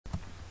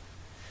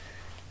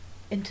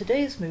In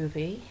today's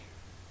movie,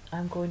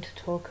 I'm going to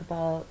talk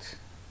about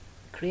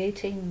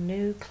creating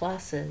new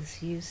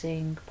classes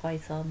using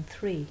Python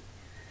 3.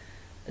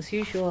 As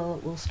usual,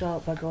 we'll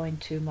start by going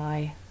to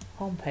my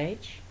home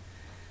page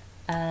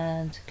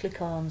and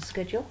click on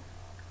Schedule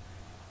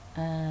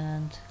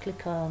and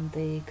click on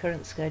the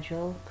current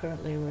schedule.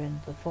 Currently we're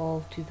in the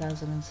fall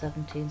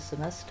 2017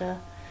 semester.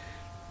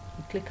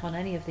 You click on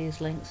any of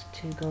these links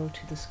to go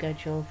to the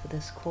schedule for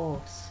this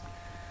course.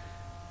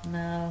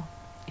 Now,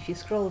 if you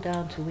scroll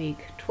down to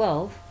week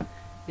 12,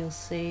 you'll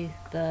see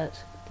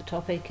that the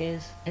topic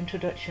is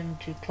Introduction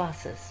to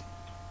Classes.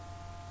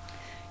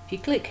 If you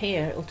click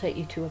here, it will take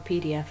you to a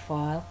PDF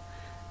file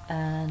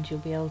and you'll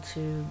be able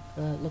to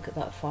look at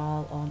that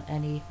file on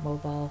any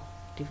mobile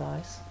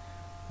device.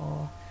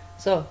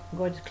 So I'm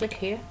going to click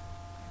here,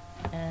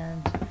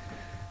 and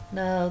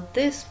now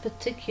this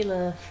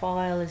particular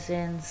file is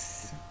in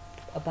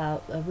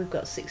about, we've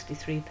got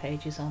 63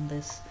 pages on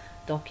this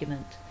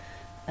document.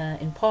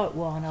 In part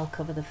 1 I'll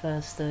cover the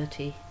first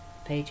 30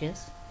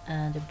 pages,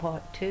 and in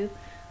part 2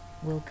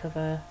 we'll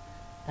cover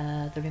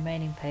the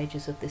remaining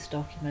pages of this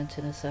document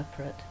in a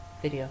separate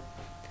video.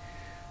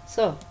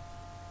 So,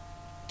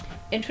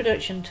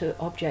 Introduction to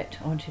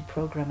Object-Oriented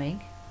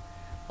Programming,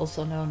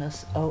 also known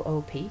as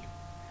OOP.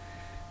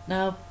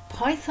 Now,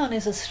 Python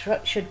is a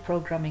structured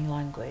programming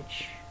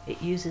language.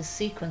 It uses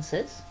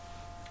sequences,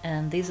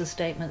 and these are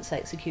statements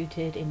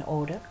executed in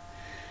order.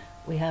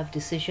 We have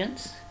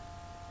decisions.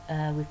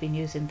 We've been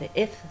using the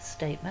if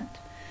statement,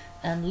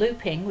 and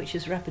looping, which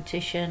is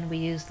repetition, we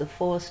use the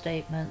for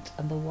statement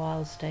and the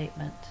while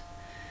statement.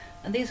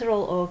 And these are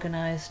all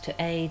organized to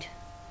aid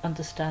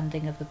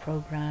understanding of the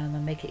program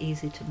and make it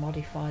easy to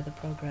modify the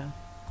program.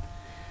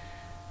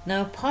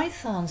 Now,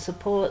 Python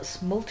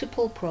supports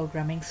multiple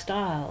programming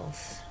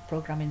styles.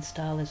 Programming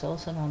style is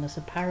also known as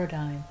a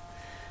paradigm,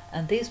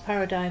 and these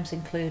paradigms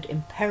include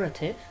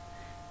imperative,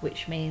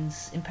 which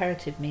means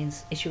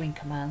issuing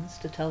commands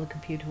to tell the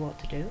computer what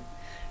to do.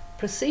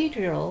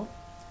 Procedural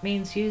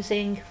means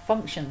using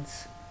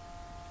functions,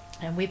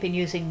 and we've been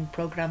using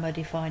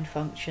programmer-defined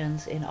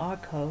functions in our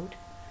code,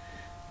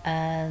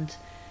 and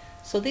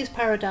so these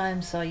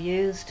paradigms are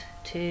used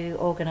to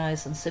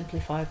organize and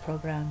simplify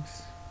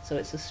programs. So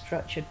it's a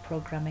structured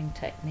programming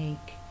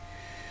technique.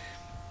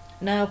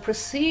 Now,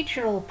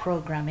 procedural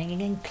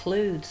programming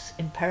includes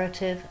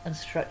imperative and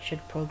structured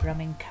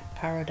programming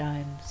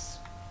paradigms.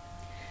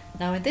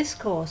 Now, in this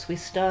course we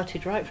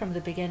started right from the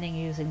beginning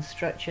using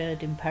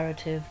structured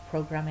imperative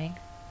programming,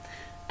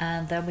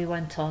 and then we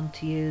went on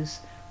to use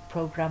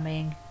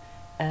programming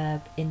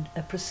in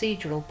a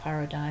procedural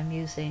paradigm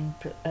using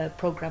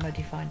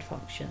programmer-defined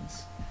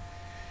functions.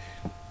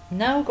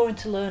 Now we're going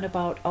to learn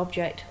about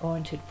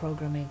object-oriented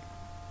programming.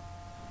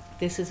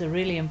 This is a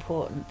really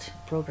important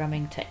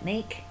programming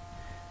technique,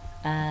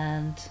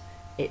 and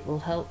it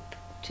will help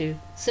to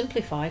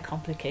simplify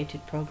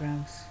complicated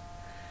programs.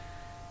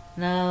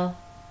 Now,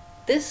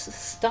 this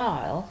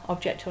style,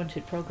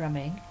 object-oriented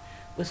programming,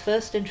 was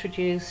first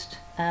introduced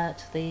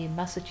at the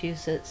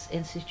Massachusetts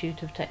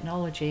Institute of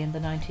Technology in the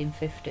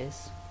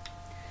 1950s.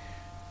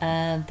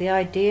 And the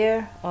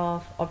idea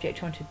of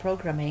object-oriented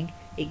programming,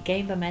 it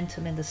gained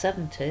momentum in the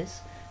 70s,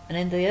 and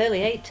in the early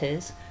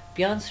 80s,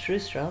 Björn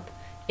Strustrup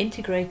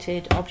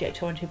integrated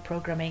object-oriented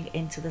programming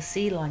into the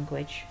C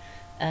language,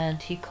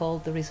 and he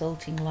called the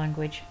resulting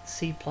language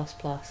C++.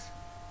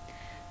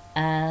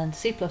 And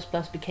C++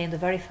 became the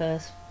very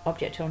first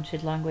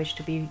object-oriented language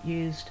to be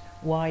used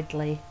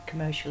widely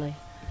commercially.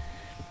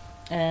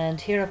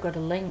 And here I've got a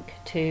link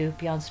to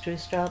Björn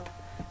Strustrup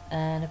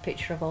and a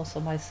picture of also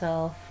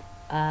myself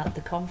at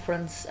the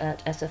conference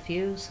at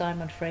SFU,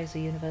 Simon Fraser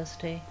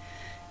University,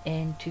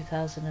 in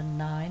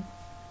 2009.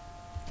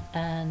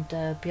 And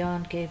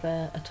Björn gave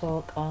a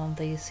talk on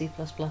the C++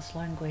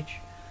 language.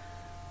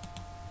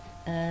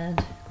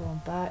 And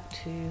going back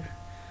to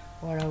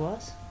where I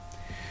was.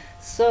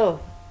 So,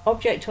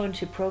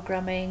 object-oriented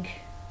programming,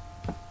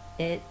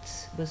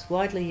 it was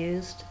widely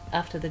used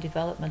after the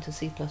development of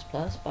C++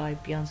 by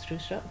Björn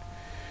Strustrup.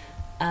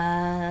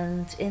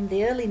 And in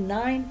the early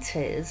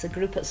 90s, a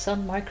group at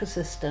Sun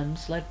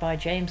Microsystems, led by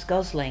James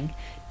Gosling,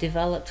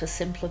 developed a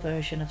simpler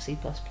version of C++,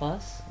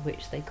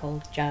 which they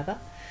called Java.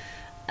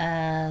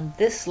 And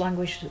this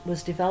language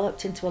was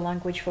developed into a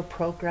language for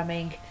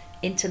programming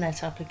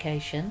internet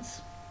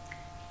applications.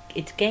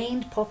 It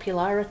gained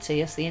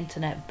popularity as the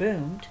internet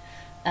boomed,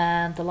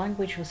 and the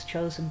language was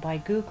chosen by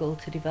Google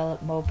to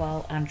develop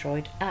mobile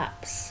Android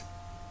apps.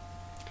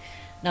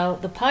 Now,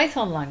 the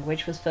Python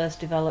language was first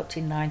developed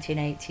in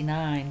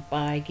 1989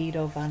 by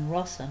Guido van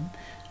Rossum,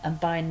 and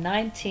by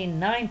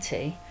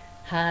 1990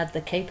 had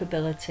the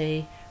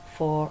capability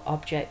for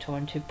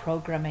object-oriented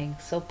programming.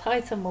 So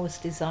Python was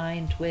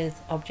designed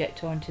with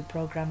object-oriented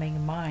programming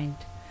in mind.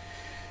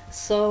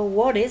 So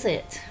what is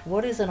it?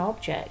 What is an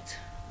object?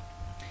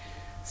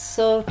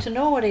 So to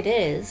know what it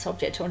is,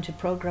 object-oriented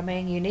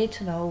programming, you need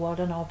to know what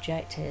an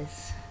object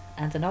is.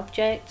 And an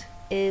object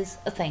is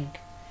a thing.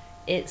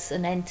 It's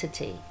an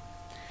entity.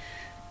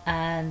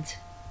 And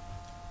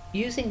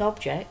using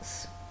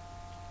objects,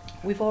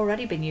 we've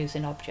already been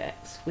using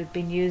objects. We've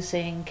been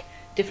using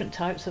different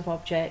types of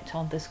object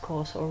on this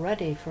course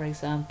already. For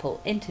example,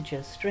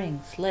 integers,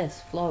 strings,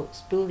 lists,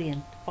 floats,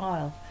 boolean,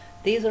 file.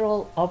 These are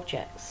all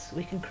objects.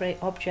 We can create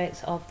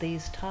objects of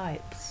these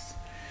types.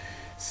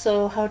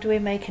 So how do we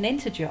make an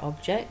integer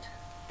object?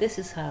 This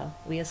is how.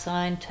 We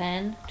assign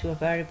 10 to a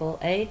variable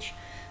age,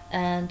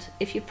 and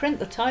if you print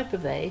the type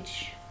of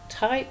age,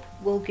 type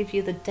will give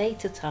you the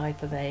data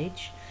type of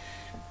age,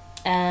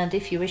 and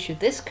if you issue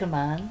this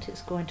command,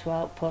 it's going to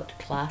output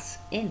class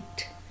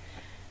int.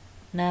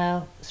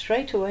 Now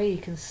straight away you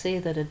can see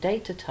that a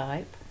data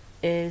type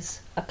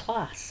is a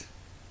class.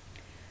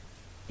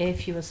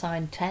 If you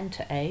assign 10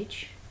 to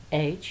age,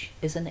 age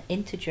is an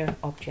integer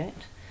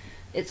object,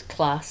 its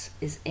class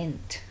is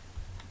int.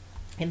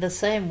 In the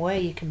same way,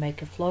 you can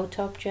make a float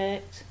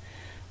object,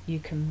 you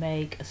can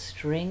make a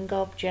string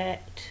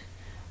object,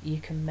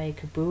 you can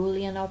make a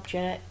boolean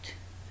object,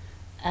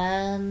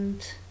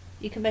 and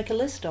you can make a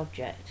list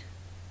object.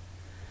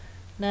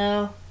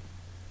 Now,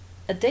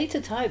 a data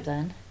type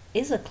then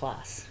is a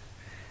class.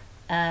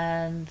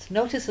 And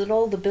notice that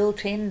all the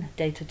built-in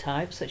data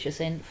types, such as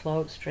int,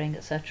 float, string,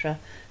 etc.,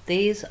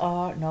 these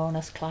are known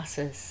as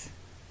classes.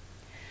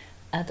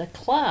 And a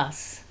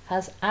class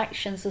has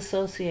actions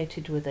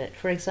associated with it.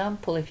 For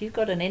example, if you've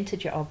got an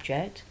integer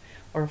object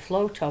or a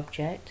float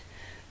object,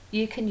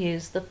 you can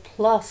use the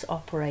plus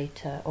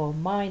operator or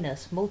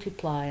minus,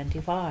 multiply and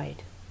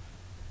divide.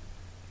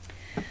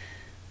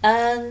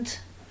 And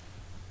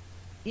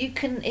you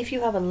can, if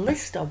you have a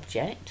list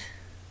object,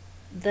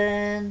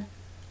 then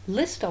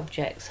list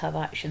objects have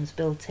actions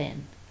built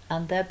in,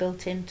 and they're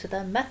built into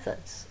their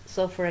methods.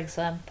 So for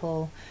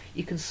example,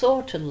 you can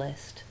sort a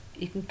list,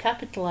 you can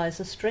capitalize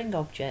a string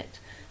object,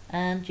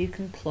 and you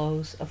can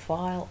close a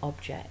file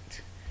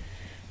object.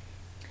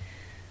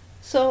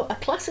 So a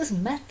class's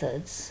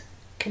methods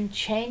can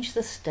change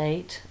the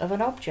state of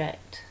an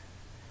object.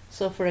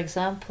 So for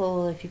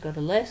example, if you've got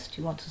a list,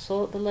 you want to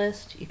sort the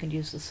list, you can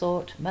use the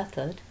sort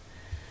method,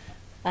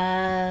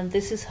 and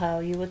this is how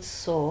you would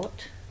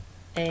sort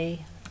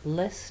a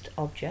list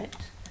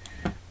object,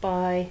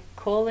 by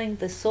calling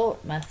the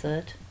sort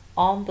method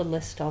on the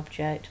list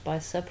object by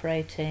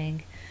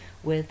separating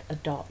with a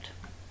dot.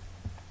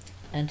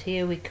 And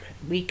here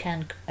we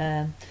can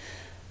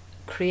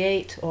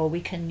create, or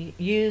we can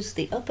use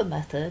the upper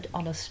method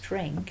on a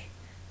string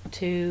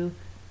to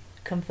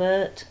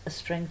convert a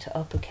string to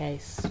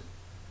uppercase.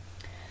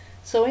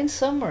 So in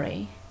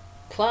summary,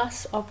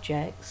 class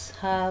objects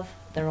have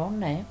their own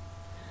name,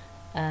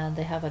 and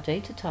they have a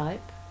data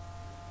type,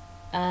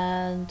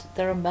 and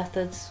there are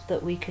methods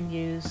that we can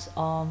use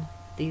on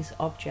these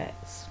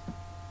objects.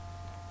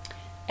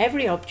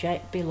 Every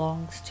object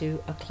belongs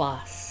to a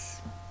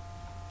class,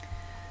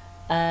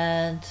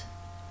 and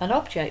an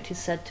object is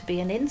said to be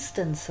an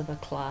instance of a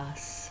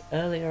class.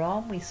 Earlier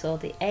on we saw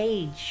the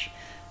age.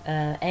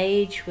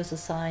 Age was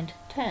assigned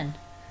 10.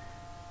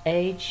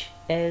 Age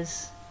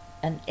is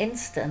an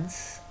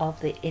instance of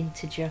the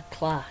integer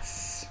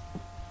class.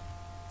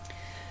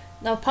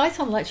 Now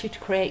Python lets you to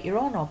create your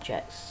own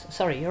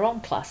your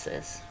own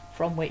classes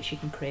from which you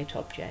can create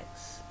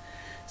objects.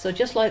 So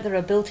just like there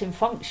are built-in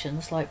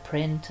functions like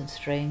print and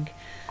string,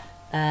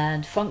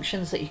 and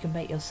functions that you can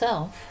make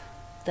yourself,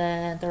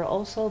 then there are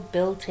also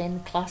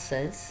built-in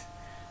classes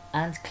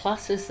and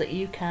classes that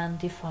you can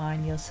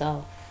define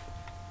yourself.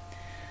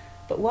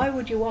 But why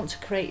would you want to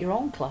create your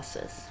own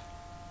classes?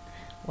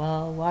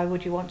 Well, why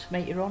would you want to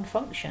make your own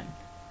function?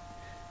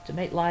 To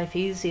make life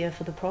easier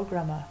for the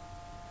programmer.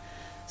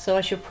 So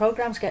as your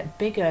programs get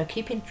bigger,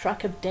 keeping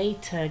track of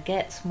data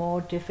gets more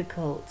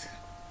difficult.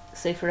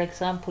 Say for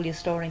example, you're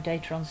storing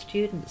data on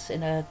students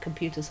in a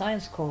computer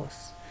science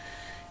course.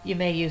 You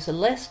may use a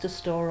list to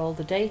store all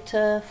the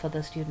data for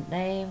the student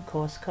name,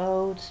 course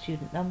code,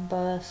 student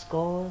number,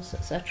 scores,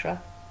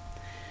 etc.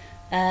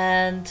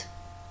 And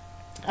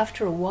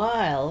after a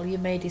while, you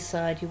may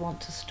decide you want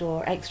to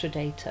store extra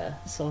data.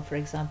 So for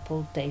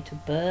example, date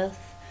of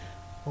birth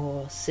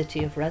or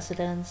city of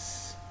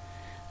residence.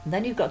 And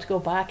then you've got to go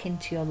back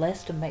into your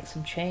list and make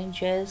some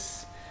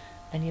changes,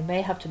 and you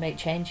may have to make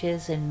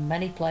changes in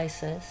many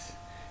places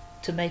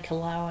to make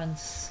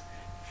allowance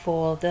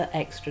for the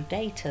extra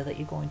data that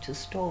you're going to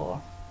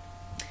store.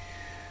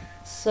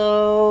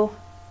 So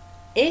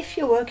if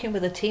you're working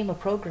with a team of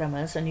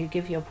programmers and you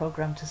give your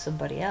program to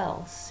somebody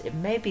else, it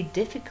may be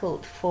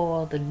difficult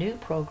for the new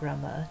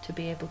programmer to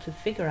be able to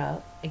figure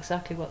out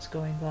exactly what's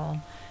going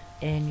on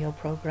in your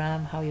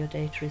program, how your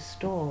data is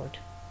stored.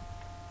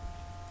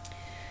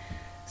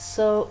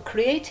 So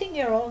creating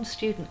your own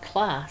student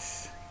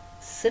class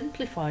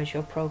simplifies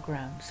your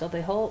program. So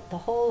the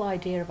whole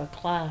idea of a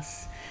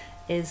class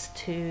is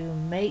to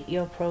make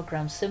your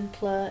program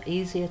simpler,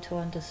 easier to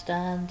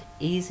understand,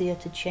 easier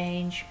to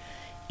change,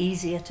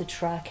 easier to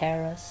track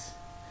errors.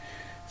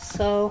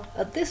 So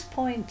at this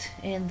point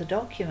in the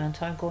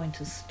document I'm going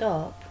to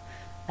stop,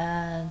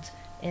 and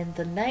in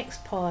the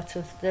next part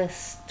of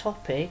this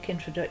topic,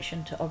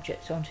 Introduction to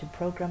Object-Oriented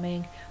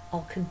Programming,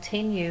 I'll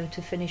continue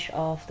to finish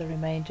off the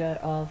remainder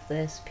of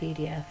this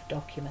PDF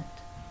document.